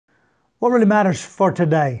What really matters for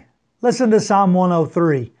today? Listen to Psalm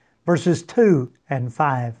 103, verses 2 and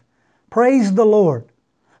 5. Praise the Lord,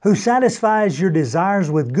 who satisfies your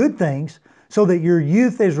desires with good things, so that your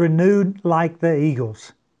youth is renewed like the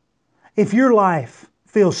eagles. If your life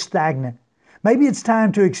feels stagnant, maybe it's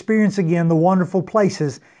time to experience again the wonderful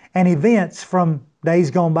places and events from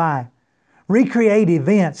days gone by. Recreate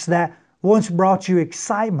events that once brought you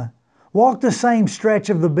excitement. Walk the same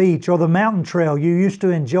stretch of the beach or the mountain trail you used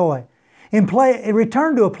to enjoy. And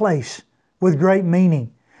return to a place with great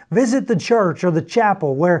meaning. Visit the church or the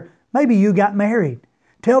chapel where maybe you got married.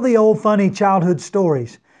 Tell the old funny childhood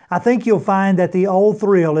stories. I think you'll find that the old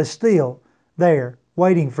thrill is still there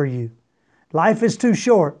waiting for you. Life is too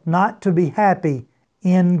short not to be happy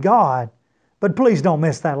in God. But please don't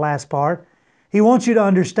miss that last part. He wants you to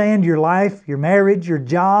understand your life, your marriage, your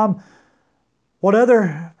job, what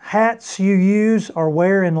other hats you use or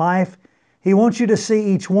wear in life. He wants you to see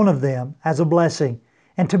each one of them as a blessing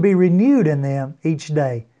and to be renewed in them each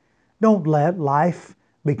day. Don't let life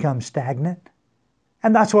become stagnant.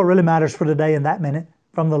 And that's what really matters for today in that minute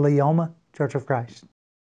from the Leoma Church of Christ.